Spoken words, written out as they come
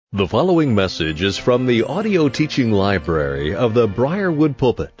The following message is from the audio teaching library of the Briarwood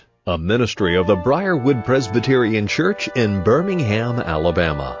Pulpit, a ministry of the Briarwood Presbyterian Church in Birmingham,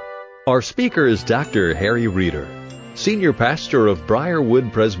 Alabama. Our speaker is Dr. Harry Reeder, Senior Pastor of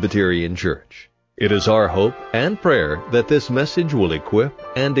Briarwood Presbyterian Church. It is our hope and prayer that this message will equip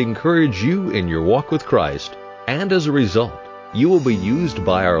and encourage you in your walk with Christ, and as a result, you will be used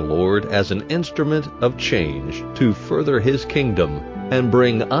by our Lord as an instrument of change to further His kingdom and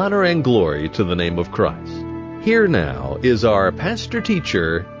bring honor and glory to the name of Christ. Here now is our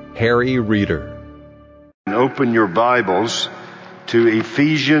pastor-teacher, Harry Reeder. Open your Bibles to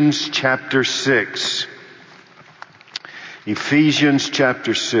Ephesians chapter 6. Ephesians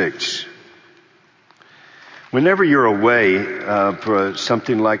chapter 6. Whenever you're away for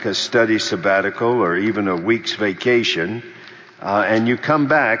something like a study sabbatical or even a week's vacation, and you come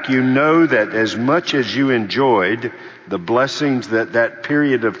back, you know that as much as you enjoyed the blessings that that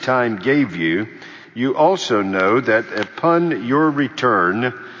period of time gave you, you also know that upon your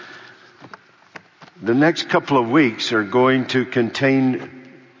return, the next couple of weeks are going to contain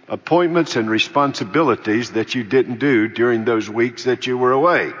appointments and responsibilities that you didn't do during those weeks that you were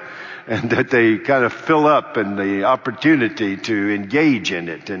away, and that they kind of fill up in the opportunity to engage in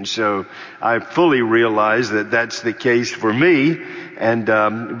it. And so I fully realize that that's the case for me. And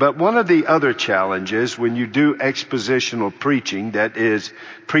but one of the other challenges when you do expositional preaching, that is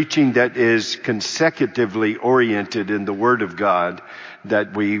preaching that is consecutively oriented in the Word of God,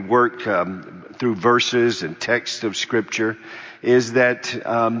 that we work through verses and texts of Scripture, is that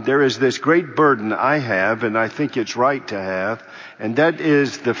there is this great burden I have, and I think it's right to have, and that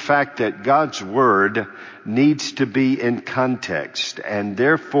is the fact that God's Word needs to be in context, and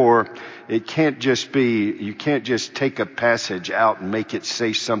therefore it can't just be, you can't just take a passage out and make it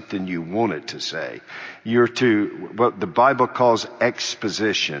say something you want it to say. You're to, what the Bible calls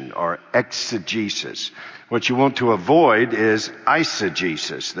exposition or exegesis. What you want to avoid is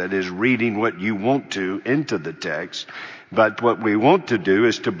eisegesis, that is reading what you want to into the text. But what we want to do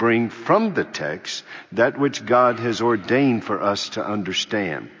is to bring from the text that which God has ordained for us to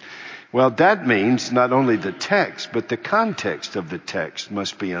understand. Well, that means not only the text, but the context of the text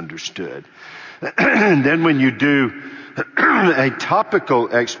must be understood. And then when you do a topical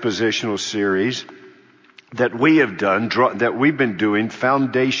expositional series that we have done, that we've been doing,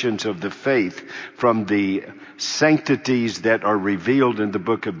 Foundations of the Faith, from the sanctities that are revealed in the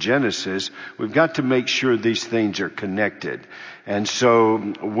book of Genesis, we've got to make sure these things are connected. And so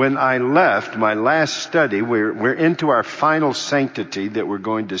when I left my last study, we're into our final sanctity that we're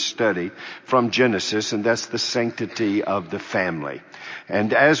going to study from Genesis, and that's the sanctity of the family.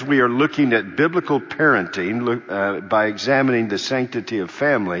 And as we are looking at biblical parenting by examining the sanctity of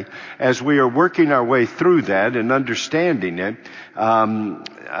family, as we are working our way through that and understanding it,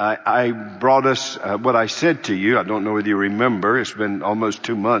 I brought us what I said to you. I don't know whether you remember. It's been almost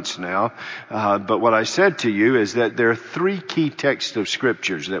 2 months now. But what I said to you is that there are 3 key texts of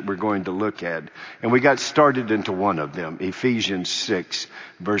scriptures that we're going to look at. And we got started into one of them, Ephesians 6,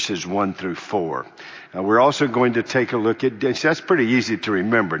 verses 1 through 4. We're also going to take a look at, that's pretty easy to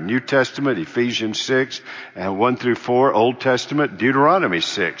remember, New Testament, Ephesians 6, and 1 through 4, Old Testament, Deuteronomy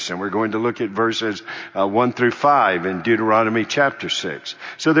 6. And we're going to look at verses 1 through 5 in Deuteronomy chapter 6.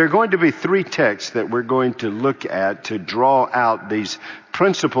 So there are going to be 3 texts that we're going to look at to draw out these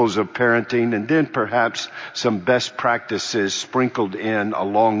principles of parenting, and then perhaps some best practices sprinkled in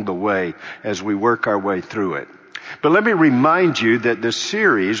along the way as we work our way through it. But let me remind you that the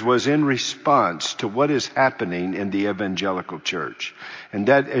series was in response to what is happening in the evangelical church, and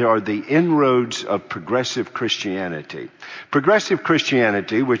that are the inroads of progressive Christianity. Progressive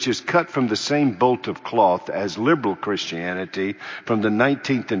Christianity, which is cut from the same bolt of cloth as liberal Christianity from the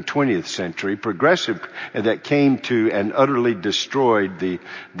 19th and 20th century, progressive that came to and utterly destroyed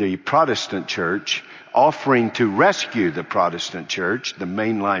the Protestant church, offering to rescue the Protestant church, the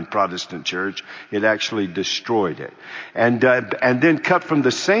mainline Protestant church. It actually destroyed it. And then cut from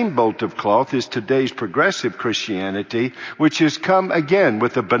the same bolt of cloth is today's progressive Christianity, which has come again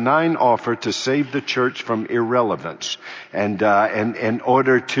with a benign offer to save the church from irrelevance, and in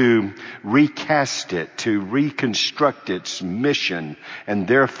order to recast it, to reconstruct its mission and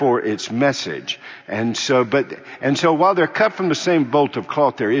therefore its message. And so while they're cut from the same bolt of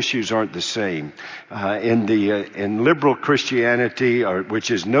cloth, their issues aren't the same. In liberal Christianity,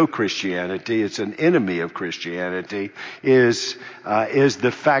 which is no Christianity, it's an enemy of Christianity, is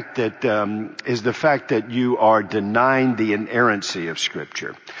the fact that you are denying the inerrancy of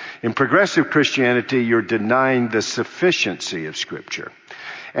Scripture. In progressive Christianity, you're denying the sufficiency of Scripture.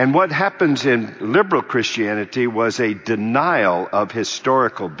 And what happens in liberal Christianity was a denial of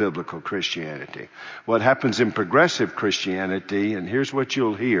historical biblical Christianity. What happens in progressive Christianity, and here's what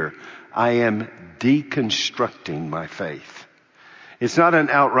you'll hear, I am deconstructing my faith. It's not an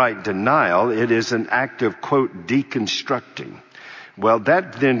outright denial, it is an act of, quote, deconstructing. Well,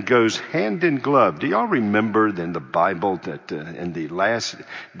 that then goes hand in glove. Do y'all remember in the Bible that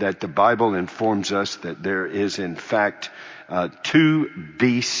the Bible informs us that there is in fact two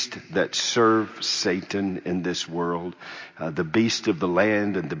beasts that serve Satan in this world, the beast of the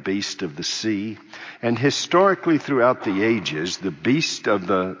land and the beast of the sea. And historically throughout the ages, the beast of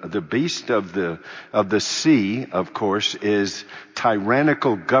the sea, of course, is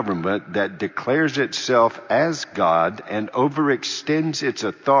tyrannical government that declares itself as God and overextends its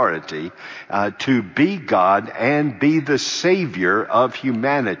authority to be God and be the savior of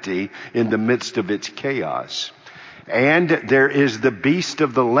humanity in the midst of its chaos. And there is the beast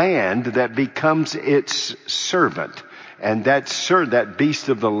of the land that becomes its servant. And that beast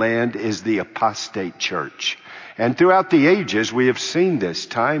of the land is the apostate church. And throughout the ages, we have seen this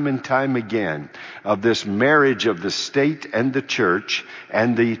time and time again of this marriage of the state and the church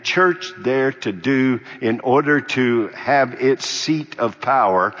there to do in order to have its seat of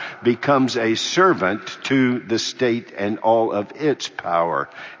power becomes a servant to the state and all of its power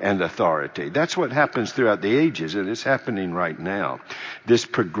and authority. That's what happens throughout the ages, and it's happening right now. This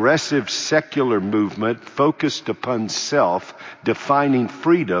progressive secular movement focused upon self, defining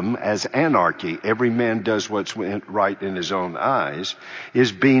freedom as anarchy, every man does what's right in his own eyes,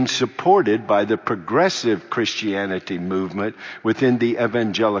 is being supported by the progressive Christianity movement within the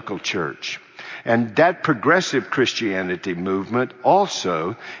evangelical church. And that progressive Christianity movement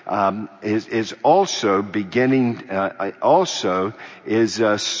also is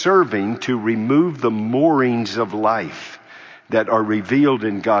serving to remove the moorings of life that are revealed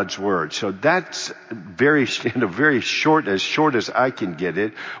in God's Word. So that's as short as I can get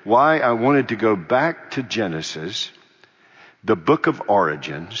it, why I wanted to go back to Genesis, the book of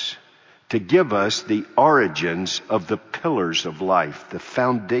origins, to give us the origins of the pillars of life, the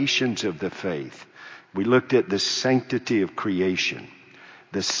foundations of the faith. We looked at the sanctity of creation,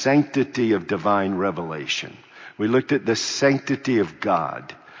 the sanctity of divine revelation. We looked at the sanctity of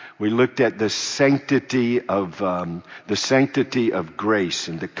God. We looked at the sanctity of grace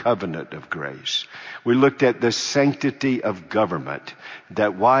and the covenant of grace. We looked at the sanctity of government.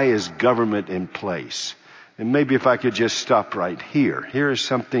 That why is government in place? And maybe if I could just stop right here. Here is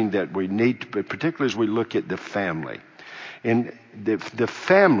something that we need, particularly as we look at the family. And the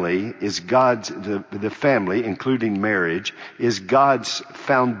family is the family, including marriage, is God's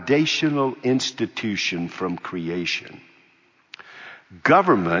foundational institution from creation.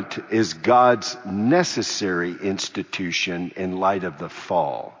 Government is God's necessary institution in light of the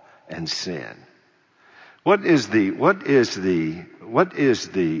fall and sin. What is the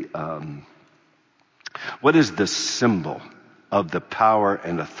symbol of the power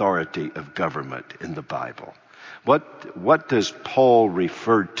and authority of government in the Bible? What does Paul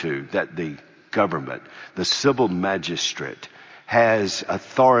refer to that the government, the civil magistrate, has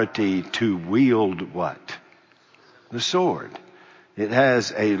authority to wield what? The sword. It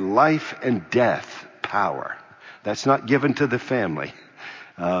has a life and death power. That's not given to the family.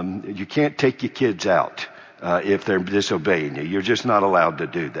 You can't take your kids out if they're disobeying you. You're just not allowed to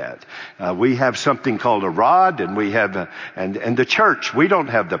do that. We have something called a rod, and we have and the church. We don't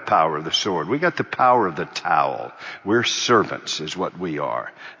have the power of the sword. We got the power of the towel. We're servants, is what we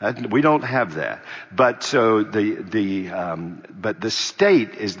are. We don't have that. But so but the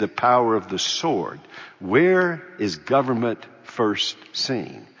state is the power of the sword. Where is government first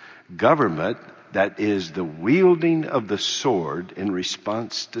seen? Government, that is the wielding of the sword in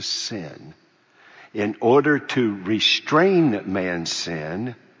response to sin, in order to restrain man's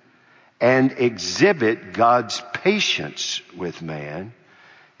sin and exhibit God's patience with man,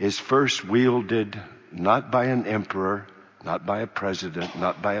 is first wielded not by an emperor, not by a president,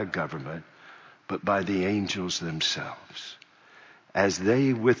 not by a government, but by the angels themselves, as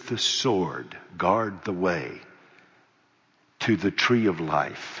they with the sword guard the way to the tree of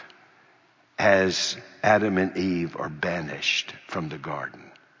life as Adam and Eve are banished from the garden.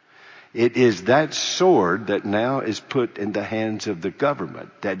 It is that sword that now is put in the hands of the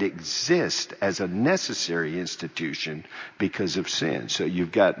government that exists as a necessary institution because of sin. So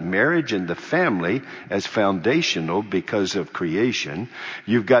you've got marriage and the family as foundational because of creation.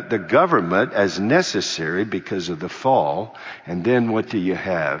 You've got the government as necessary because of the fall. And then what do you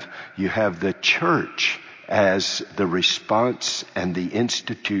have? You have the church as the response and the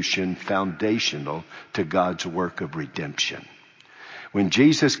institution foundational to God's work of redemption. When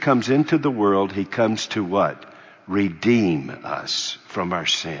Jesus comes into the world, he comes to what? Redeem us from our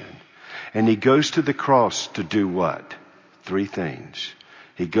sin. And he goes to the cross to do what? 3 things.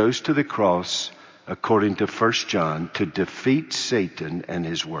 He goes to the cross, according to 1 John, to defeat Satan and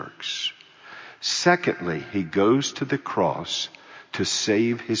his works. Secondly, he goes to the cross to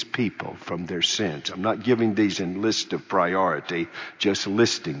save his people from their sins. I'm not giving these in list of priority, just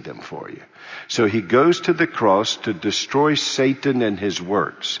listing them for you. So he goes to the cross to destroy Satan and his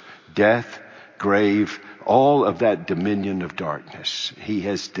works, death, grave, all of that dominion of darkness. He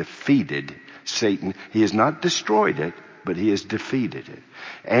has defeated Satan. He has not destroyed it, but he has defeated it.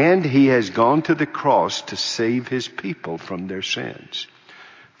 And he has gone to the cross to save his people from their sins.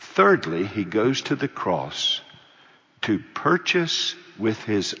 Thirdly, he goes to the cross to purchase with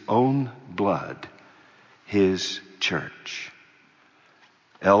his own blood his church.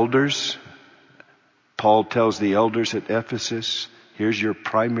 Elders, Paul tells the elders at Ephesus, here's your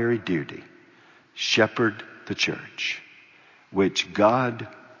primary duty. Shepherd the church, which God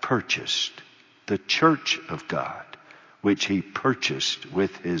purchased, the church of God, which he purchased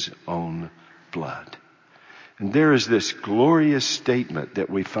with his own blood. And there is this glorious statement that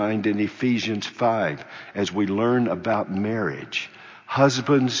we find in Ephesians 5 as we learn about marriage.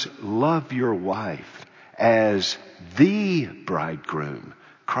 Husbands, love your wife as the bridegroom,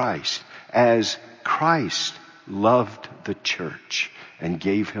 Christ, as Christ loved the church and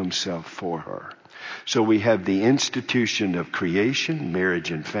gave himself for her. So we have the institution of creation,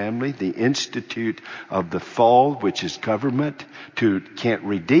 marriage and family, the institute of the fall, which is government, can't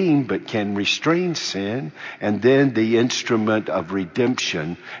redeem but can restrain sin, and then the instrument of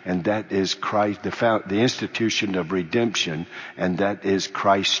redemption, and that is Christ, the institution of redemption, and that is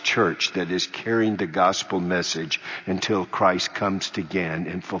Christ's church that is carrying the gospel message until Christ comes again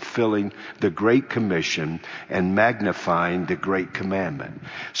in fulfilling the Great Commission and magnifying the Great Commandment.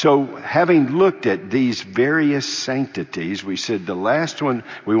 So having looked at these various sanctities, we said the last one,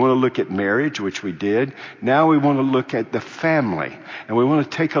 we want to look at marriage, which we did. Now we want to look at the family. And we want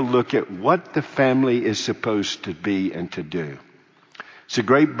to take a look at what the family is supposed to be and to do. It's a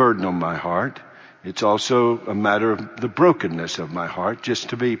great burden on my heart. It's also a matter of the brokenness of my heart, just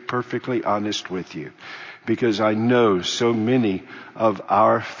to be perfectly honest with you. Because I know so many of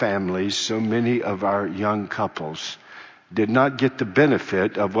our families, so many of our young couples did not get the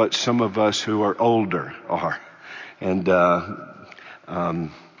benefit of what some of us who are older are. And I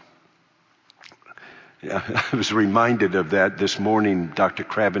was reminded of that this morning. Dr.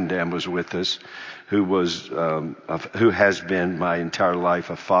 Cravendam was with us, who has been my entire life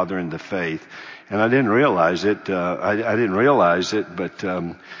a father in the faith. And I didn't realize it. But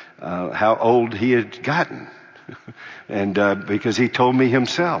how old he had gotten. And because he told me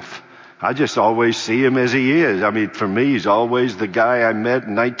himself. I just always see him as he is. I mean, for me, he's always the guy I met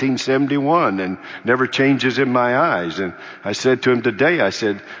in 1971 and never changes in my eyes. And I said to him today, I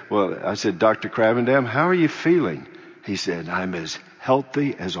said, Dr. Cravendam, how are you feeling? He said, I'm as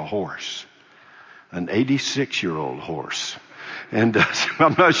healthy as a horse, an 86-year-old horse. And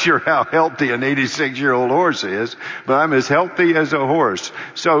I'm not sure how healthy an 86-year-old horse is, but I'm as healthy as a horse.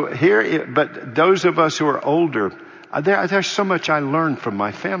 But those of us who are older, there's so much I learned from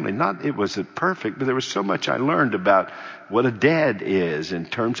my family. Not it wasn't perfect, but there was so much I learned about what a dad is in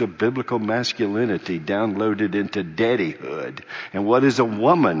terms of biblical masculinity downloaded into daddyhood. And what is a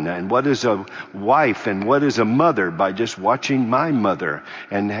woman and what is a wife and what is a mother by just watching my mother.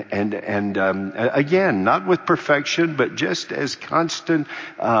 And again, not with perfection, but just as constant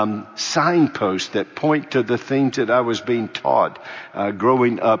signposts that point to the things that I was being taught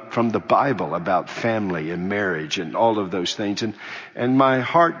growing up from the Bible about family and marriage and all of those things. And my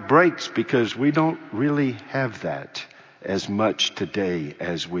heart breaks because we don't really have that as much today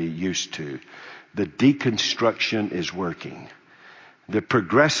as we used to. The deconstruction is working. The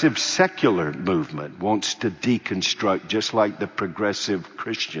progressive secular movement wants to deconstruct just like the progressive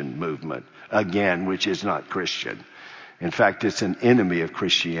Christian movement, again, which is not Christian. In fact, it's an enemy of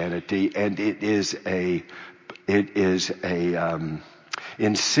Christianity, and it is a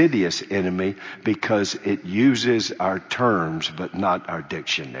insidious enemy because it uses our terms but not our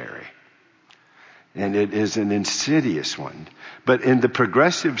dictionary. And it is an insidious one. But in the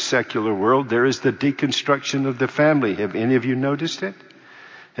progressive secular world, there is the deconstruction of the family. Have any of you noticed it?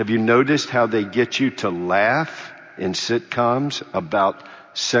 Have you noticed how they get you to laugh in sitcoms about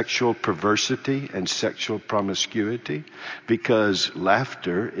sexual perversity and sexual promiscuity? Because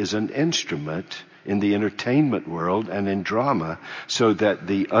laughter is an instrument in the entertainment world and in drama so that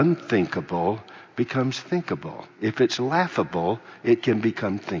the unthinkable becomes thinkable. If it's laughable, it can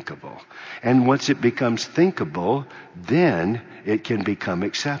become thinkable. And once it becomes thinkable, then it can become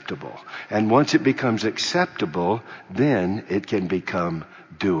acceptable. And once it becomes acceptable, then it can become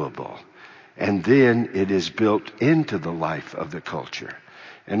doable. And then it is built into the life of the culture.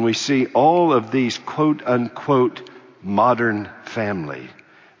 And we see all of these quote unquote modern family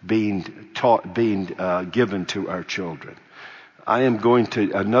being given to our children.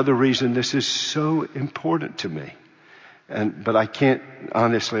 Another reason this is so important to me. But I can't,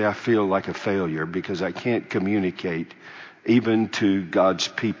 honestly, I feel like a failure because I can't communicate even to God's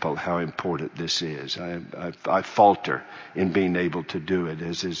people how important this is. I falter in being able to do it,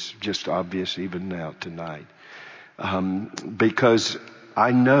 as is just obvious even now tonight. Because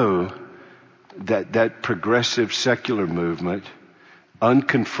I know that progressive secular movement,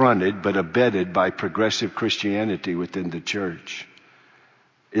 unconfronted but abetted by progressive Christianity within the church,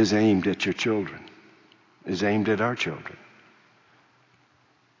 is aimed at your children, is aimed at our children.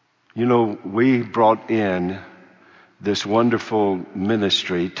 You know, we brought in this wonderful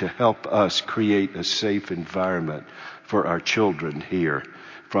ministry to help us create a safe environment for our children here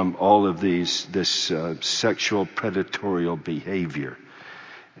from all of this sexual predatorial behavior.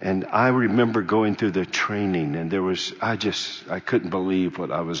 And I remember going through the training, and I couldn't believe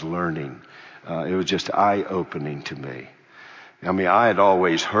what I was learning. It was just eye-opening to me. I mean, I had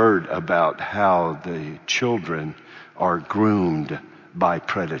always heard about how the children are groomed by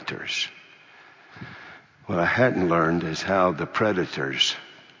predators. What I hadn't learned is how the predators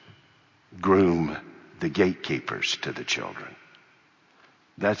groom the gatekeepers to the children.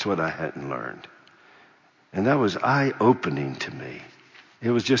 That's what I hadn't learned. And that was eye-opening to me. It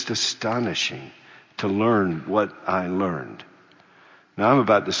was just astonishing to learn what I learned. Now, I'm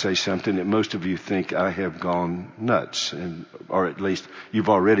about to say something that most of you think I have gone nuts, or at least you've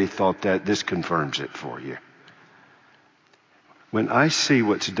already thought that. This confirms it for you. When I see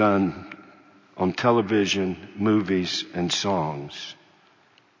what's done on television, movies, and songs,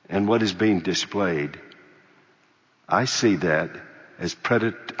 and what is being displayed, I see that as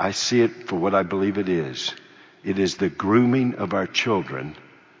I see it for what I believe it is. It is the grooming of our children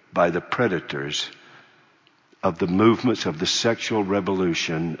by the predators of the movements of the sexual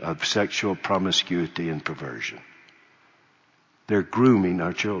revolution, of sexual promiscuity and perversion. They're grooming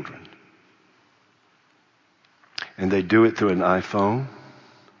our children. And they do it through an iPhone.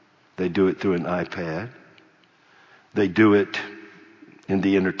 They do it through an iPad. They do it in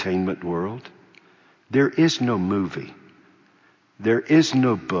the entertainment world. There is no movie. There is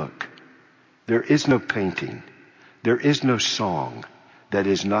no book. There is no painting. There is no song that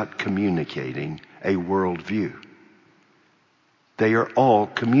is not communicating a worldview. They are all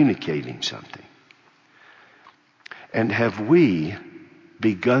communicating something. And have we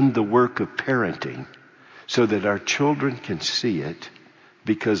begun the work of parenting so that our children can see it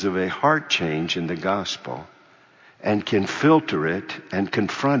because of a heart change in the gospel and can filter it and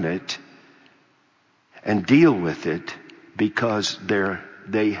confront it and deal with it because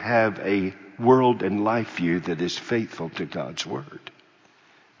they have a world and life view that is faithful to God's word?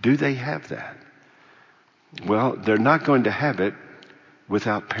 Do they have that? Well, they're not going to have it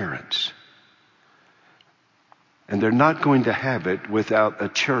without parents. And they're not going to have it without a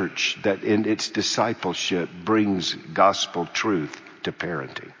church that in its discipleship brings gospel truth to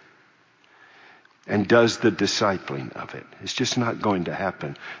parenting and does the discipling of it. It's just not going to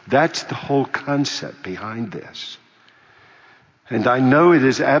happen. That's the whole concept behind this. And I know it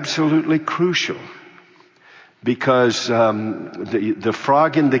is absolutely crucial because the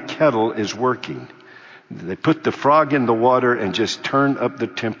frog in the kettle is working. They put the frog in the water and just turn up the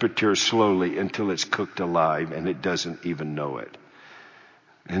temperature slowly until it's cooked alive and it doesn't even know it.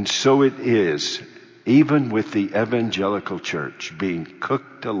 And so it is, even with the evangelical church being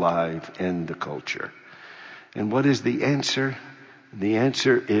cooked alive in the culture. And what is the answer? The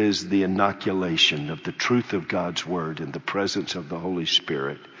answer is the inoculation of the truth of God's word in the presence of the Holy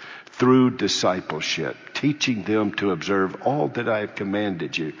Spirit through discipleship, teaching them to observe all that I have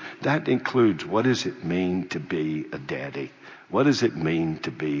commanded you. That includes, what does it mean to be a daddy? What does it mean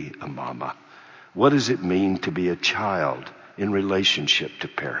to be a mama? What does it mean to be a child in relationship to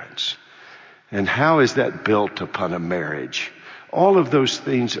parents? And how is that built upon a marriage? All of those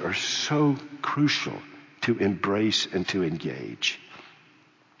things are so crucial to embrace and to engage.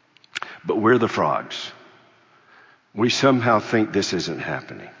 But we're the frogs. We somehow think this isn't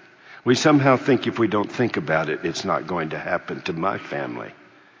happening. We somehow think if we don't think about it, it's not going to happen to my family.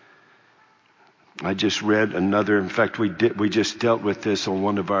 I just read another, in fact, we just dealt with this on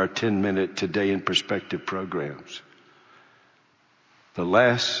one of our 10-minute Today in Perspective programs. The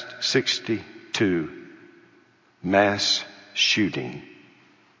last 60 to mass shooting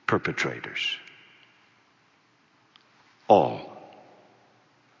perpetrators. All.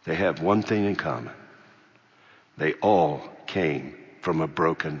 They have one thing in common. They all came from a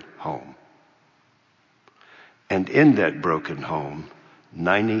broken home. And in that broken home,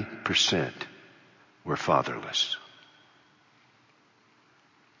 90% were fatherless.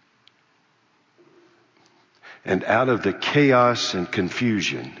 And out of the chaos and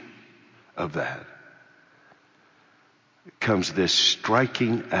confusion of that comes this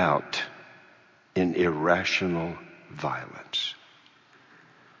striking out in irrational violence.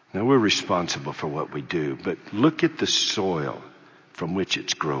 Now, we're responsible for what we do, but look at the soil from which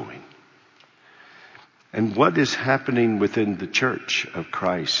it's growing. And what is happening within the church of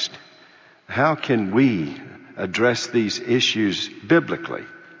Christ? How can we address these issues biblically?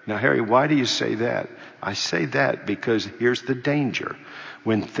 Now, Harry, why do you say that? I say that because here's the danger.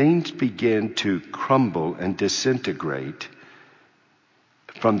 When things begin to crumble and disintegrate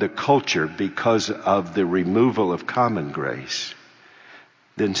from the culture because of the removal of common grace,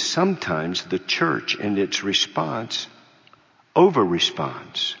 then sometimes the church in its response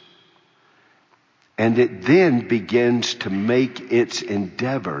over-responds. And it then begins to make its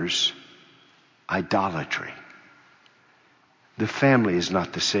endeavors idolatry. The family is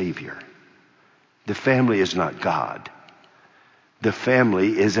not the Savior. The family is not God. The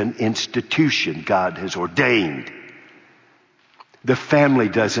family is an institution God has ordained. The family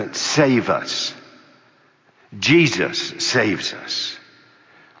doesn't save us. Jesus saves us.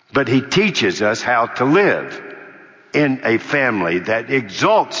 But he teaches us how to live in a family that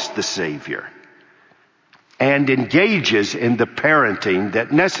exalts the Savior and engages in the parenting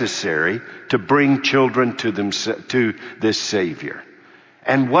that's necessary to bring children to this Savior.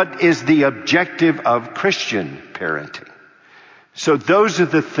 And what is the objective of Christian parenting? So those are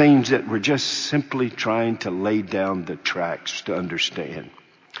the things that we're just simply trying to lay down the tracks to understand.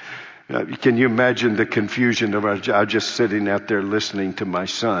 Can you imagine the confusion of I was just sitting out there listening to my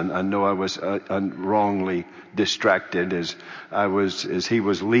son. I know I was wrongly distracted as he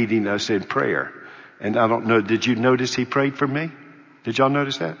was leading us in prayer. And I don't know, did you notice he prayed for me? Did y'all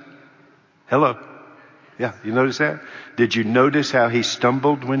notice that? Hello? Yeah, you notice that? Did you notice how he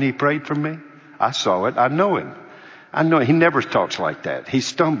stumbled when he prayed for me? I saw it. I know him. He never talks like that. He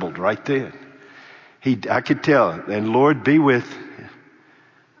stumbled right then. I could tell. And Lord, be with.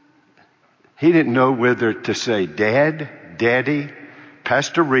 He didn't know whether to say Dad, Daddy,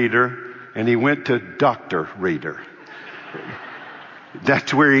 Pastor Reader, and he went to Dr. Reader.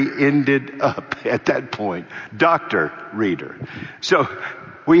 That's where he ended up at that point. Dr. Reader. So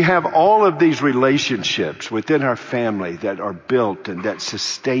we have all of these relationships within our family that are built and that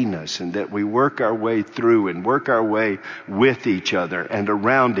sustain us and that we work our way through and work our way with each other and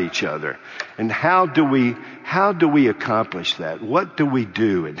around each other. And how do we accomplish that? What do we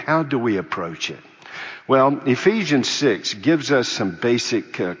do and how do we approach it? Well, Ephesians 6 gives us some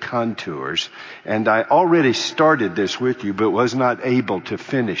basic contours, and I already started this with you, but was not able to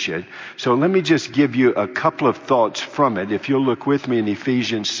finish it. So let me just give you a couple of thoughts from it. If you'll look with me in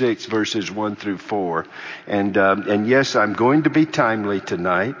Ephesians 6, verses 1 through 4. And yes, I'm going to be timely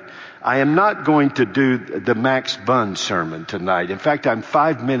tonight. I am not going to do the Max Bunn sermon tonight. In fact, I'm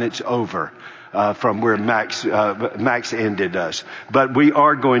 5 minutes over from where Max ended us. But we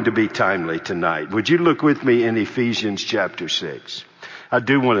are going to be timely tonight. Would you look with me in Ephesians chapter 6? I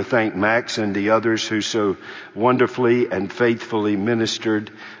do want to thank Max and the others who so wonderfully and faithfully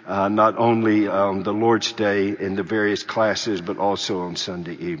ministered, not only on the Lord's Day in the various classes, but also on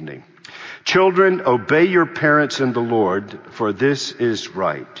Sunday evening. Children, obey your parents in the Lord, for this is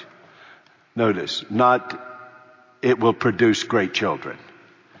right. Notice, not it will produce great children.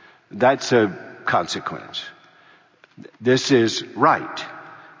 That's a consequence. This is right.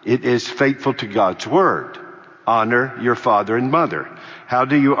 It is faithful to God's word. Honor your father and mother. How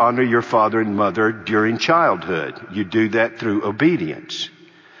do you honor your father and mother during childhood? You do that through obedience.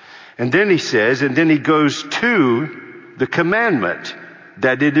 And then he says, and then he goes to the commandment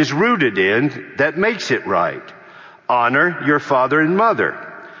that it is rooted in that makes it right. Honor your father and mother.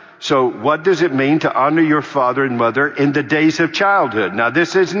 So what does it mean to honor your father and mother in the days of childhood? Now,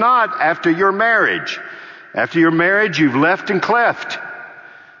 this is not after your marriage. After your marriage, you've left and cleft.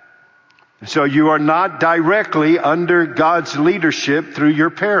 So you are not directly under God's leadership through your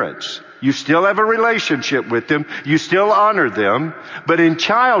parents. You still have a relationship with them. You still honor them. But in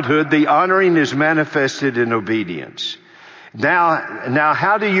childhood, the honoring is manifested in obedience. Now,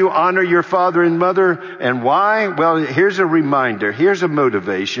 how do you honor your father and mother and why? Well, here's a reminder. Here's a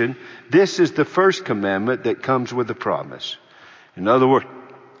motivation. This is the first commandment that comes with a promise. In other words,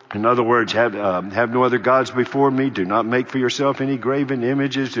 In other words, have no other gods before me. Do not make for yourself any graven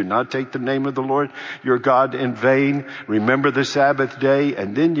images. Do not take the name of the Lord your God in vain. Remember the Sabbath day.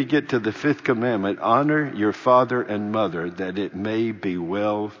 And then you get to the 5th commandment. Honor your father and mother, that it may be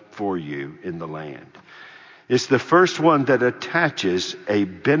well for you in the land. It's the first one that attaches a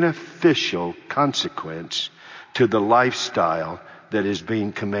beneficial consequence to the lifestyle that is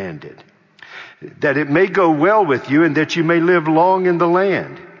being commanded. That it may go well with you and that you may live long in the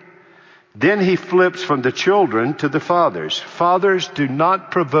land. Then he flips from the children to the fathers. Fathers, do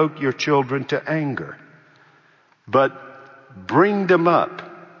not provoke your children to anger, but bring them up,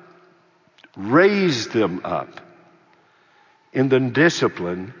 raise them up in the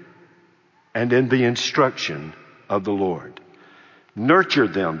discipline and in the instruction of the Lord. Nurture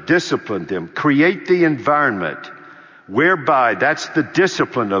them, discipline them, create the environment whereby, that's the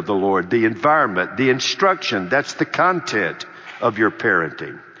discipline of the Lord, the environment, the instruction, that's the content of your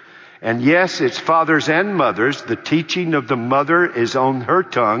parenting. And yes, it's fathers and mothers. The teaching of the mother is on her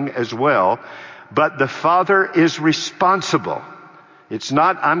tongue as well. But the father is responsible. It's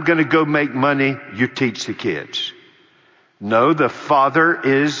not, I'm going to go make money, you teach the kids. No, the father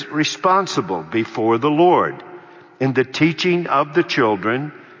is responsible before the Lord in the teaching of the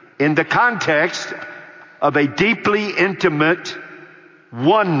children in the context of a deeply intimate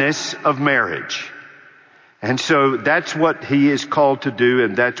oneness of marriage. And so that's what he is called to do,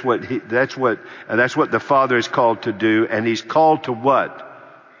 and that's what the father is called to do. And he's called to what?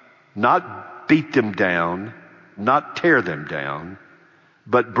 Not beat them down, not tear them down,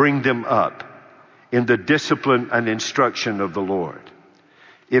 but bring them up in the discipline and instruction of the Lord.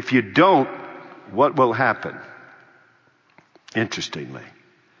 If you don't, what will happen? Interestingly,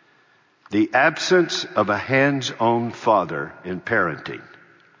 the absence of a hands-on father in parenting,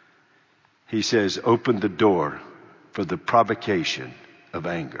 he says, open the door for the provocation of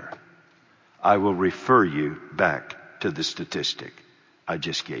anger. I will refer you back to the statistic I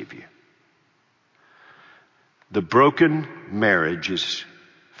just gave you. The broken marriages,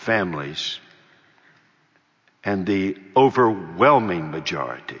 families, and the overwhelming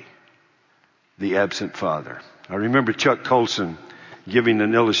majority, the absent father. I remember Chuck Colson giving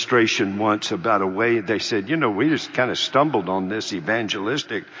an illustration once about a way they said, we just kind of stumbled on this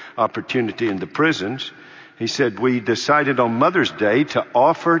evangelistic opportunity in the prisons. He said, we decided on Mother's Day to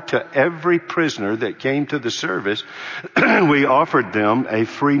offer to every prisoner that came to the service, we offered them a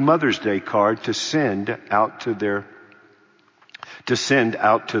free Mother's Day card to send out to their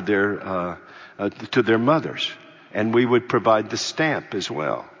mothers. And we would provide the stamp as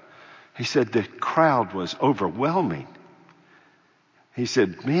well. He said the crowd was overwhelming. He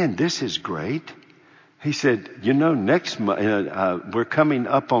said, man, this is great. He said, next month, we're coming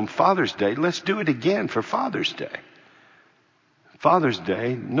up on Father's Day. Let's do it again for Father's Day. Father's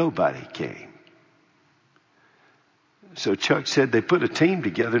Day, nobody came. So Chuck said they put a team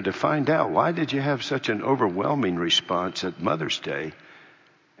together to find out, why did you have such an overwhelming response at Mother's Day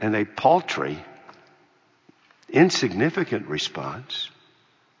and a paltry, insignificant response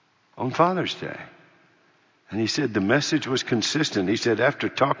on Father's Day? And he said the message was consistent. He said, after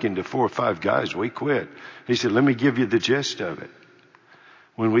talking to 4 or 5 guys, we quit. He said, let me give you the gist of it.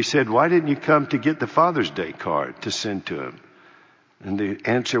 When we said, why didn't you come to get the Father's Day card to send to him? And the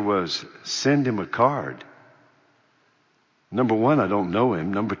answer was, send him a card. Number one, I don't know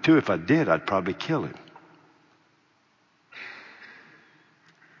him. Number two, if I did, I'd probably kill him.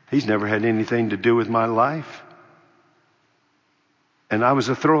 He's never had anything to do with my life. And I was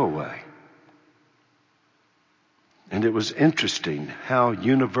a throwaway. And it was interesting how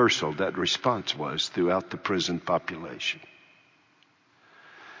universal that response was throughout the prison population.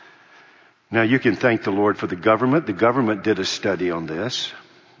 Now you can thank the Lord for the government. The government did a study on this.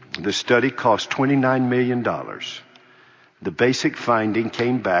 The study cost $29 million. The basic finding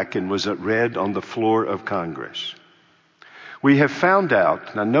came back and was read on the floor of Congress. We have found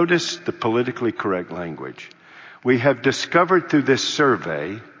out, now notice the politically correct language. We have discovered through this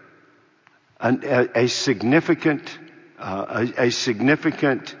survey a significant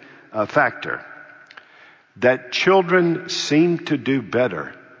factor that children seem to do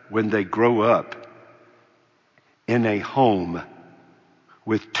better when they grow up in a home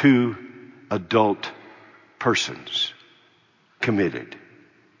with 2 adult persons committed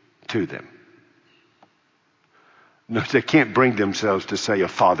to them. No, they can't bring themselves to say a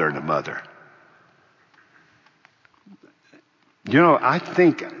father and a mother. I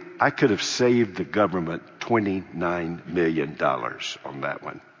think I could have saved the government $29 million on that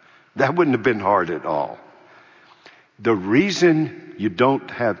one. That wouldn't have been hard at all. The reason you don't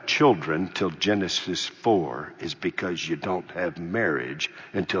have children till Genesis 4 is because you don't have marriage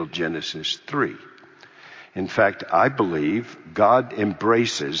until Genesis 3. In fact, I believe God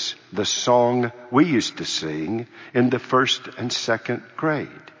embraces the song we used to sing in the 1st and 2nd grade.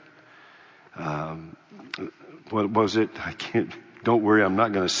 What was it? Don't worry, I'm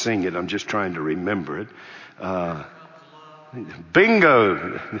not going to sing it. I'm just trying to remember it.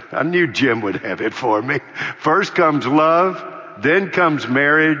 Bingo! I knew Jim would have it for me. First comes love, then comes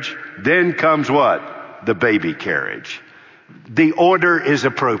marriage, then comes what? The baby carriage. The order is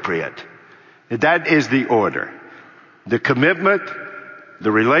appropriate. That is the order. The commitment,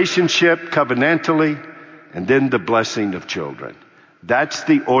 the relationship covenantally, and then the blessing of children. That's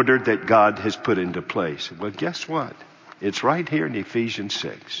the order that God has put into place. Well, guess what? It's right here in Ephesians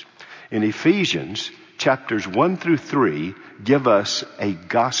 6. In Ephesians, chapters 1 through 3 give us a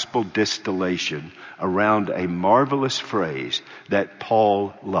gospel distillation around a marvelous phrase that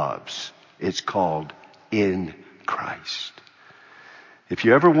Paul loves. It's called in Christ. If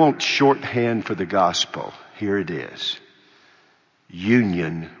you ever want shorthand for the gospel, here it is.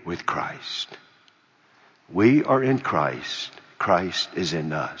 Union with Christ. We are in Christ. Christ is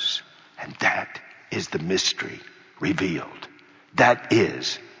in us. And that is the mystery revealed. That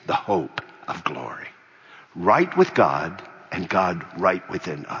is the hope of glory. Right with God and God right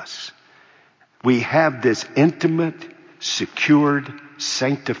within us. We have this intimate, secured,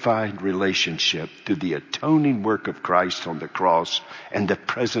 sanctified relationship through the atoning work of Christ on the cross and the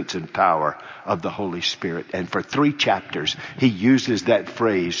presence and power of the Holy Spirit. And for 3 chapters, he uses that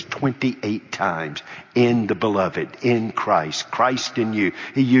phrase 28 times. In the beloved, in Christ, Christ in you.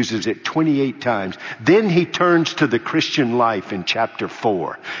 He uses it 28 times. Then he turns to the Christian life in chapter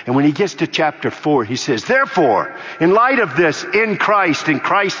 4. And when he gets to chapter 4, he says, therefore, in light of this, in Christ, and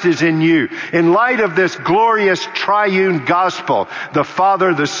Christ is in you, in light of this glorious triune gospel, the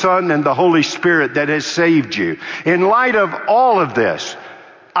Father, the Son, and the Holy Spirit that has saved you, in light of all of this,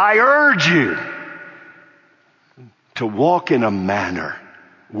 I urge you to walk in a manner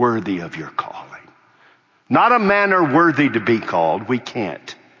worthy of your calling. Not a manner worthy to be called, we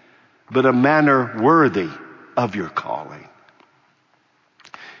can't, but a manner worthy of your calling.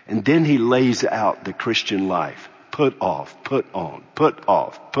 And then he lays out the Christian life. Put off, put on, put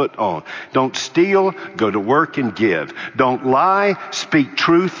off, put on. Don't steal, go to work and give. Don't lie, speak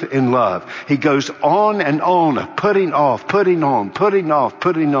truth in love. He goes on and on of putting off, putting on, putting off,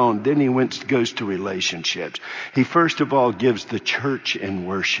 putting on. Then he goes to relationships. He first of all gives the church in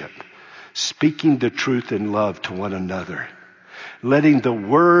worship. Speaking the truth in love to one another. Letting the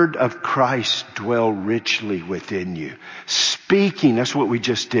word of Christ dwell richly within you. Speaking, that's what we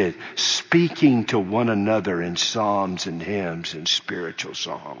just did. Speaking to one another in psalms and hymns and spiritual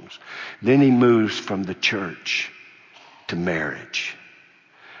songs. Then he moves from the church to marriage.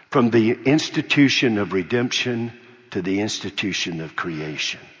 From the institution of redemption to the institution of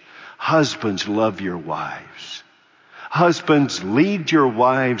creation. Husbands, love your wives. Husbands, lead your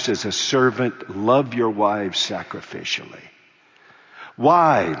wives as a servant. Love your wives sacrificially.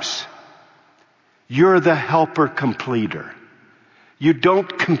 Wives, you're the helper completer. You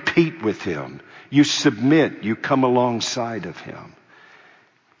don't compete with him. You submit. You come alongside of him.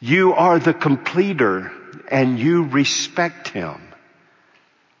 You are the completer and you respect him.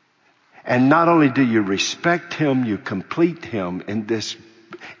 And not only do you respect him, you complete him in this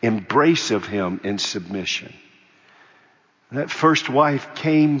embrace of him in submission. That first wife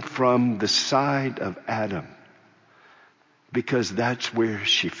came from the side of Adam because that's where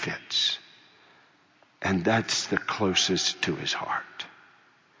she fits. And that's the closest to his heart.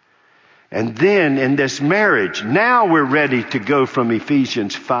 And then in this marriage, now we're ready to go from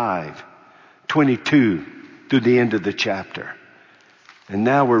Ephesians 5:22 through the end of the chapter. And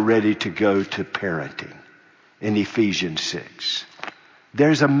now we're ready to go to parenting in Ephesians 6.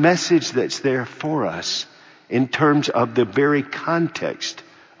 There's a message that's there for us in terms of the very context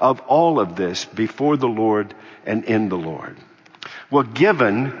of all of this before the Lord and in the Lord. Well,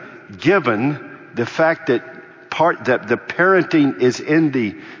 given the fact that the parenting is in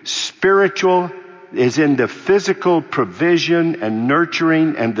the spiritual, is in the physical provision and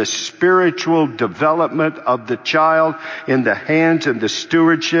nurturing and the spiritual development of the child in the hands and the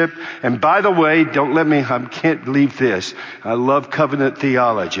stewardship. And by the way, I can't leave this. I love covenant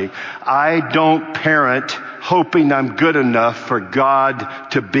theology. I don't parent hoping I'm good enough for God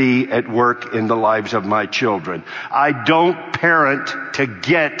to be at work in the lives of my children. I don't parent to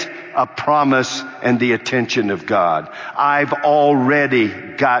get a promise and the attention of God. I've already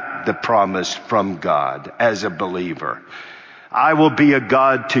got the promise from God as a believer. I will be a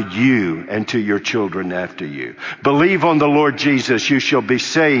God to you and to your children after you. Believe on the Lord Jesus, you shall be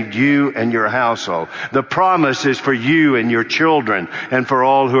saved, you and your household. The promise is for you and your children and for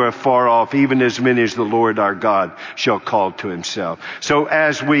all who are far off, even as many as the Lord our God shall call to himself. So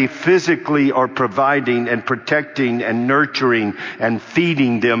as we physically are providing and protecting and nurturing and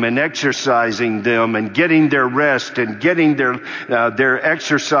feeding them and exercising them and getting their rest and getting their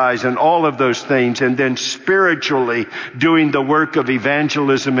exercise and all of those things, and then spiritually doing the work of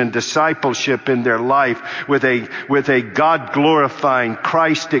evangelism and discipleship in their life with a God-glorifying,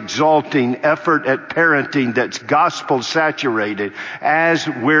 Christ-exalting effort at parenting that's gospel-saturated. As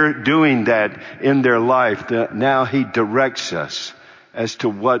we're doing that in their life, now he directs us as to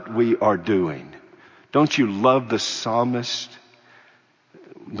what we are doing. Don't you love the psalmist,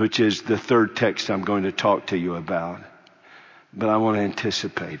 which is the third text I'm going to talk to you about, but I want to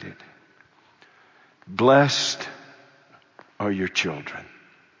anticipate it. Blessed are your children.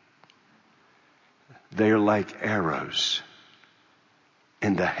 They are like arrows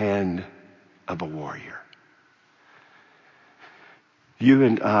in the hand of a warrior. You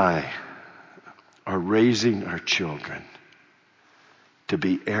and I are raising our children to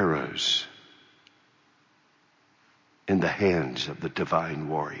be arrows in the hands of the divine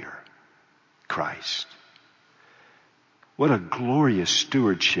warrior, Christ. What a glorious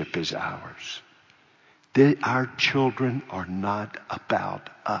stewardship is ours. Our children are not about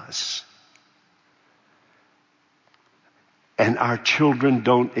us. And our children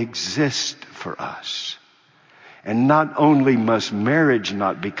don't exist for us. And not only must marriage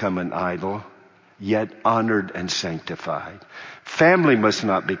not become an idol, yet honored and sanctified. Family must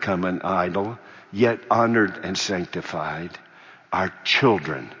not become an idol, yet honored and sanctified. Our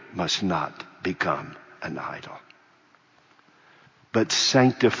children must not become an idol, but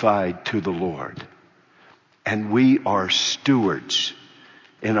sanctified to the Lord. And we are stewards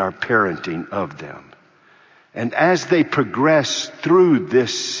in our parenting of them. And as they progress through the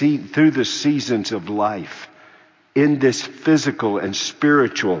seasons of life, in this physical and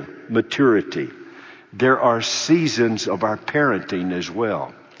spiritual maturity, there are seasons of our parenting as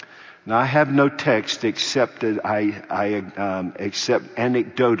well. Now, I have no text except that I accept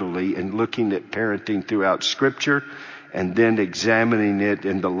anecdotally in looking at parenting throughout Scripture and then examining it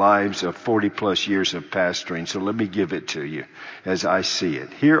in the lives of 40 plus years of pastoring. So let me give it to you as I see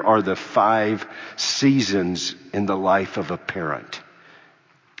it. Here are the 5 seasons in the life of a parent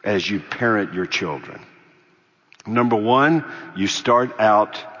as you parent your children. Number 1, you start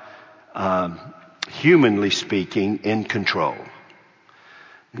out, humanly speaking, in control.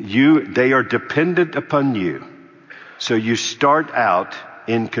 They are dependent upon you. So you start out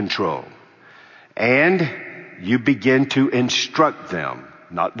in control. And you begin to instruct them,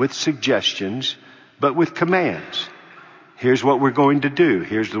 not with suggestions, but with commands. Here's what we're going to do.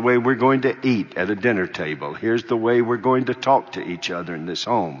 Here's the way we're going to eat at a dinner table. Here's the way we're going to talk to each other in this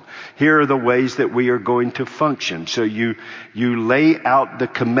home. Here are the ways that we are going to function. So you lay out the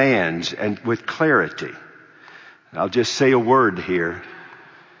commands and with clarity. I'll just say a word here.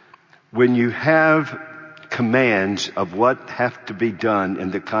 When you have commands of what have to be done in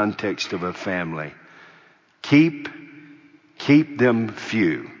the context of a family, keep them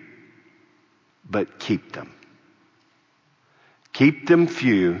few, but keep them. Keep them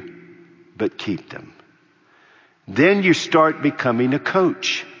few, but keep them. Then you start becoming a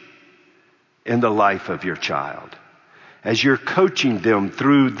coach in the life of your child as you're coaching them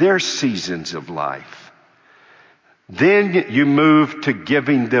through their seasons of life. Then you move to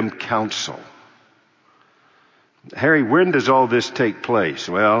giving them counsel. Harry, when does all this take place?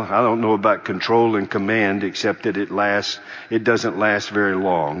 Well, I don't know about control and command, except that it doesn't last very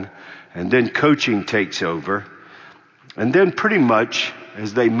long. And then coaching takes over. And then pretty much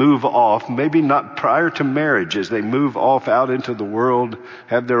as they move off, maybe not prior to marriage, as they move off out into the world,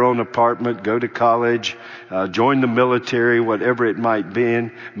 have their own apartment, go to college, join the military, whatever it might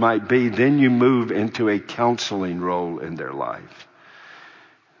be, then you move into a counseling role in their life.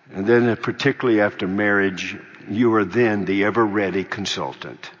 And then particularly after marriage, you are then the ever-ready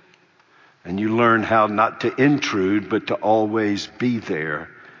consultant. And you learn how not to intrude, but to always be there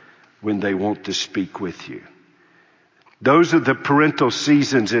when they want to speak with you. Those are the parental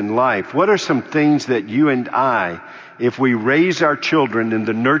seasons in life. What are some things that you and I, if we raise our children in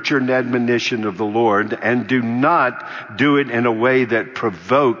the nurture and admonition of the Lord and do not do it in a way that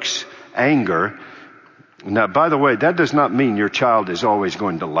provokes anger? Now, by the way, that does not mean your child is always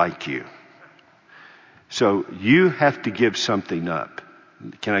going to like you. So you have to give something up.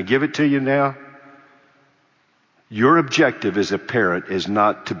 Can I give it to you now? Your objective as a parent is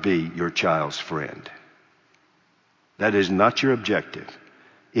not to be your child's friend. That is not your objective.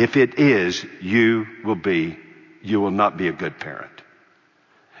 If it is, you will not be a good parent.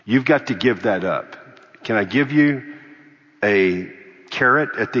 You've got to give that up. Can I give you a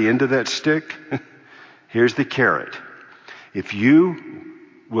carrot at the end of that stick? Here's the carrot. If you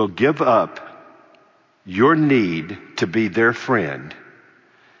will give up your need to be their friend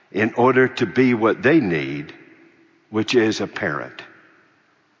in order to be what they need, which is a parent,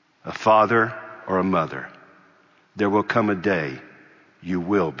 a father or a mother, there will come a day you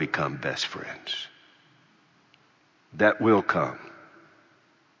will become best friends. That will come.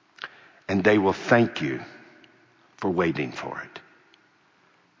 And they will thank you for waiting for it.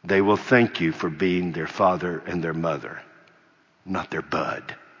 They will thank you for being their father and their mother, not their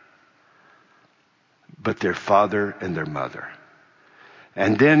bud, but their father and their mother.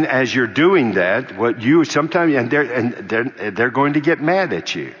 And then as you're doing that, they're going to get mad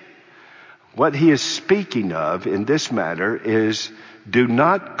at you. What he is speaking of in this matter is, do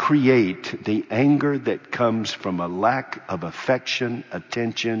not create the anger that comes from a lack of affection,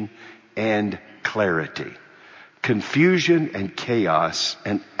 attention, and clarity. Confusion and chaos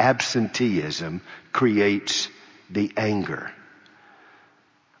and absenteeism creates the anger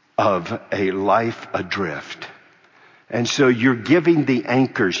of a life adrift. And so you're giving the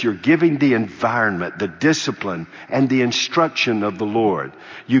anchors, you're giving the environment, the discipline, and the instruction of the Lord.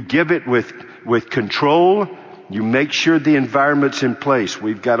 You give it with control. You make sure the environment's in place.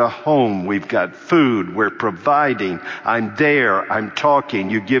 We've got a home. We've got food. We're providing. I'm there. I'm talking.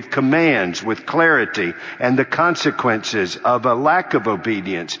 You give commands with clarity and the consequences of a lack of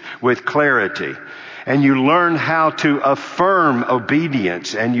obedience with clarity. And you learn how to affirm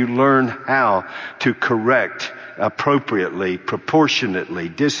obedience, and you learn how to correct appropriately, proportionately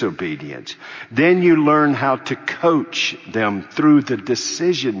disobedience. Then you learn how to coach them through the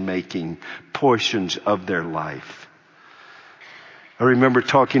decision-making portions of their life. I remember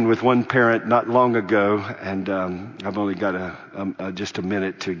talking with one parent not long ago, and I've only got just a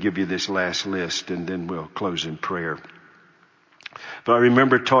minute to give you this last list, and then we'll close in prayer. But I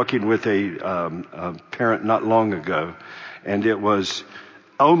remember talking with a parent not long ago, and it was,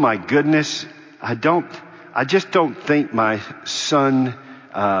 oh my goodness, I just don't think my son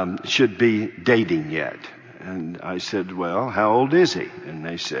should be dating yet. And I said, well, how old is he? And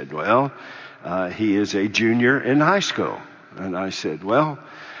they said, well, he is a junior in high school. And I said, well,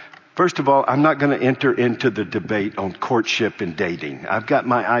 first of all, I'm not going to enter into the debate on courtship and dating. I've got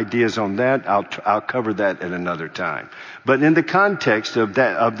my ideas on that. I'll cover that at another time. But in the context of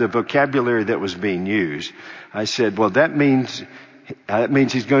the vocabulary that was being used, I said, well, that means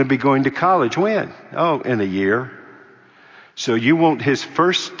he's going to be going to college. When? Oh, in a year. So you want his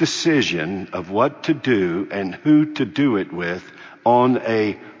first decision of what to do and who to do it with on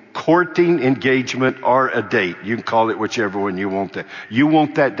a courting engagement or a date. You can call it whichever one you want. You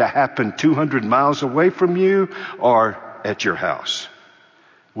want that to happen 200 miles away from you or at your house?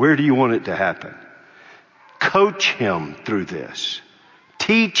 Where do you want it to happen? Coach him through this.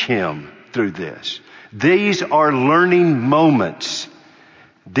 Teach him through this. These are learning moments.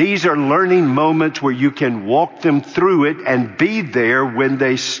 These are learning moments where you can walk them through it and be there when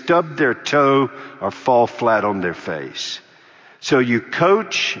they stub their toe or fall flat on their face. So you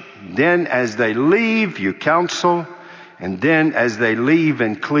coach, then as they leave, you counsel, and then as they leave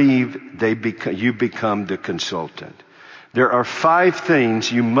and cleave, you become the consultant. There are 5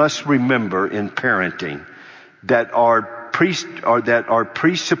 things you must remember in parenting that are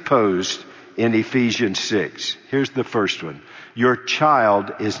presupposed in Ephesians 6. Here's the first one. Your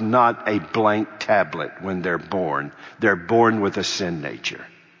child is not a blank tablet when they're born. They're born with a sin nature.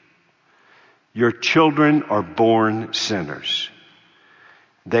 Your children are born sinners.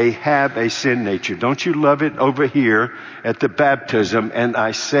 They have a sin nature. Don't you love it over here at the baptism? And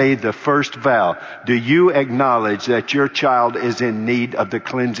I say the first vow. Do you acknowledge that your child is in need of the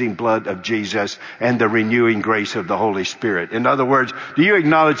cleansing blood of Jesus and the renewing grace of the Holy Spirit? In other words, do you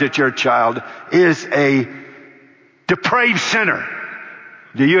acknowledge that your child is a depraved sinner?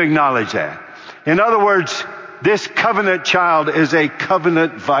 Do you acknowledge that? In other words, this covenant child is a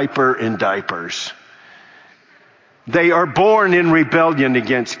covenant viper in diapers. They are born in rebellion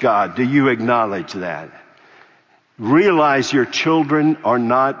against God. Do you acknowledge that? Realize your children are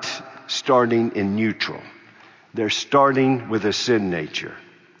not starting in neutral. They're starting with a sin nature.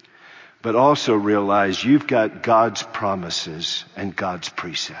 But also realize you've got God's promises and God's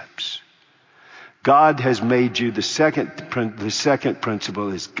precepts. God has made you, the second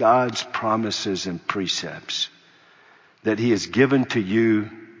principle is God's promises and precepts that He has given to you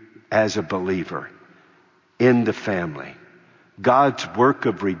as a believer in the family. God's work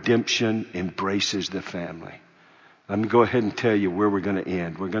of redemption embraces the family. Let me go ahead and tell you where we're going to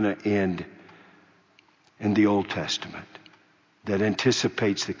end. We're going to end in the Old Testament that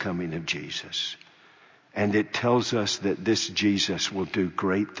anticipates the coming of Jesus. And it tells us that this Jesus will do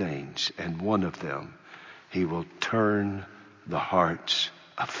great things. And one of them, he will turn the hearts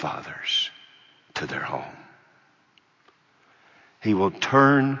of fathers to their home. He will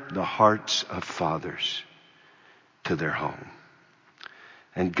turn the hearts of fathers to their home.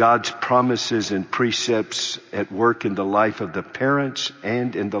 And God's promises and precepts at work in the life of the parents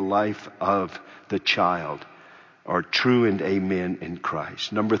and in the life of the child are true and amen in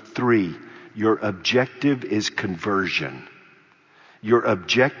Christ. Number 3, your objective is conversion. Your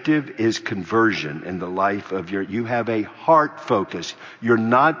objective is conversion in the life of you have a heart focus. You're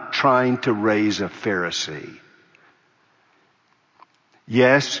not trying to raise a Pharisee.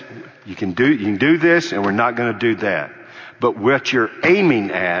 Yes, you can do this, and we're not going to do that. But what you're aiming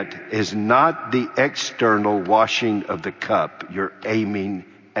at is not the external washing of the cup. You're aiming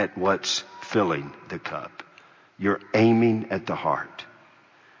at what's filling the cup. You're aiming at the heart.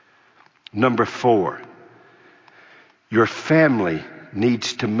 Number 4, your family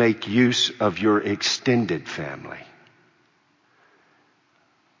needs to make use of your extended family.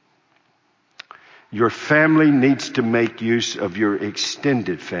 Your family needs to make use of your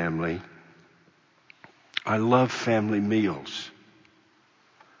extended family. I love family meals.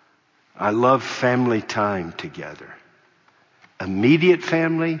 I love family time together. Immediate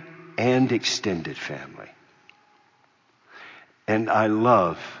family and extended family. And I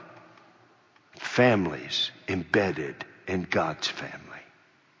love families embedded in God's family.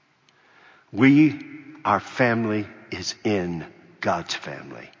 Our family is in God's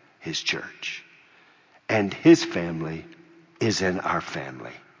family, His church. And His family is in our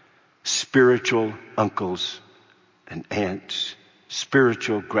family. Spiritual uncles and aunts,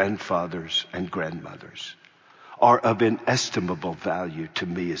 spiritual grandfathers and grandmothers are of inestimable value to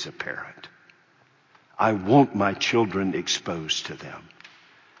me as a parent. I want my children exposed to them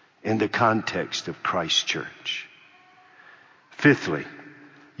in the context of Christ's church. 5thly,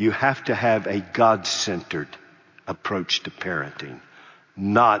 you have to have a God-centered approach to parenting,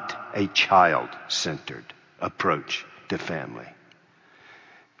 not a child-centered approach to family.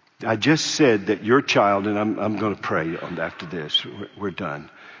 I just said that your child, and I'm going to pray after this. We're done.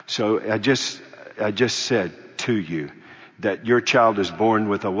 So I just said to you that your child is born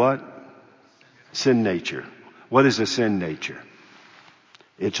with a what? Sin nature. What is a sin nature?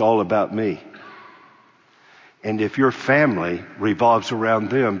 It's all about me. And if your family revolves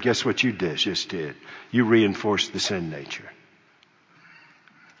around them, guess what you just did? You reinforced the sin nature.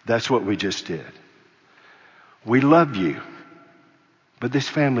 That's what we just did. We love you. But this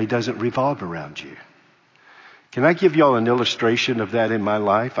family doesn't revolve around you. Can I give y'all an illustration of that in my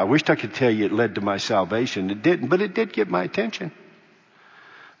life? I wish I could tell you it led to my salvation. It didn't, but it did get my attention.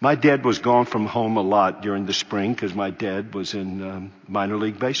 My dad was gone from home a lot during the spring because my dad was in minor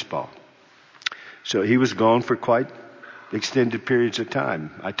league baseball. So he was gone for quite extended periods of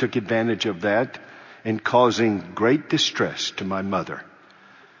time. I took advantage of that in causing great distress to my mother.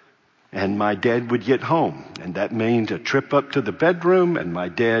 And my dad would get home, and that meant a trip up to the bedroom, and my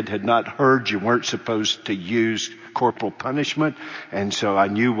dad had not heard you weren't supposed to use corporal punishment, and so I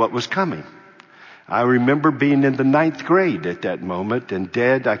knew what was coming. I remember being in the 9th grade at that moment, and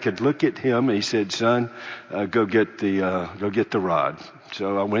Dad, I could look at him, and he said, "Son, go get the rod."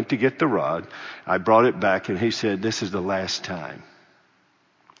 So I went to get the rod. I brought it back, and he said, "This is the last time.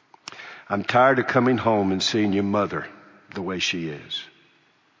 I'm tired of coming home and seeing your mother the way she is.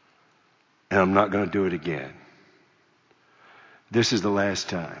 And I'm not going to do it again. This is the last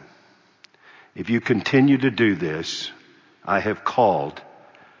time. If you continue to do this, I have called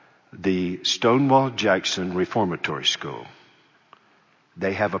the Stonewall Jackson Reformatory School.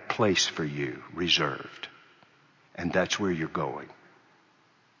 They have a place for you reserved. And that's where you're going.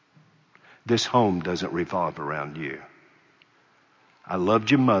 This home doesn't revolve around you. I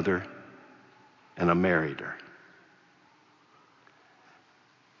loved your mother, and I married her.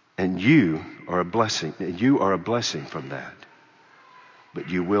 And you are a blessing. You are a blessing from that. But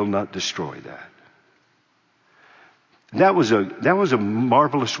you will not destroy that." That was a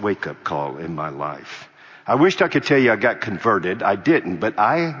marvelous wake-up call in my life. I wished I could tell you I got converted. I didn't, but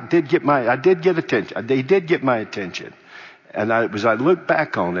I did get attention. They did get my attention. And as I look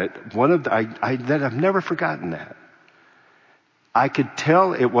back on it, I've never forgotten that. I could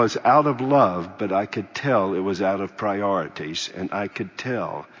tell it was out of love, but I could tell it was out of priorities, and I could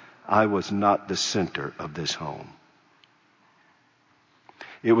tell I was not the center of this home.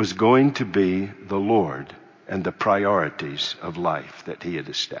 It was going to be the Lord and the priorities of life that He had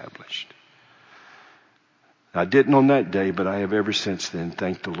established. I didn't on that day, but I have ever since then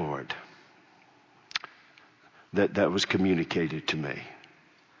thanked the Lord that was communicated to me.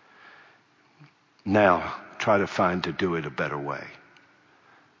 Now, try to find to do it a better way.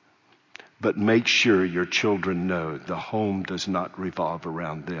 But make sure your children know the home does not revolve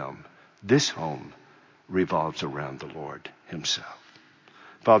around them. This home revolves around the Lord Himself.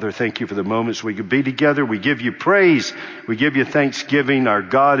 Father, thank you for the moments we could be together. We give you praise. We give you thanksgiving. Our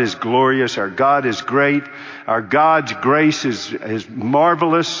God is glorious. Our God is great. Our God's grace is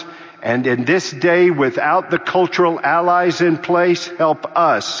marvelous. And in this day, without the cultural allies in place, help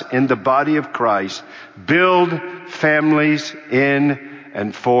us in the body of Christ build families in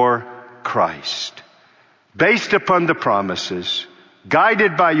and for Christ, based upon the promises,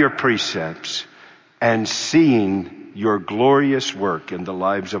 guided by your precepts, and seeing your glorious work in the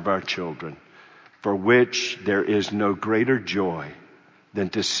lives of our children, for which there is no greater joy than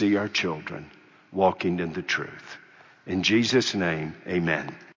to see our children walking in the truth. In Jesus' name,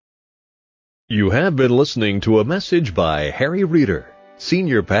 amen. You have been listening to a message by Harry Reeder,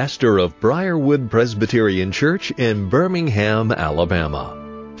 Senior Pastor of Briarwood Presbyterian Church in Birmingham, Alabama.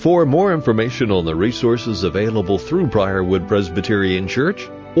 For more information on the resources available through Briarwood Presbyterian Church,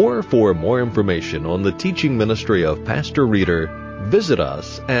 or for more information on the teaching ministry of Pastor Reeder, visit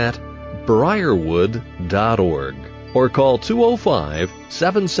us at briarwood.org or call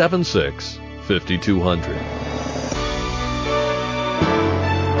 205-776-5200.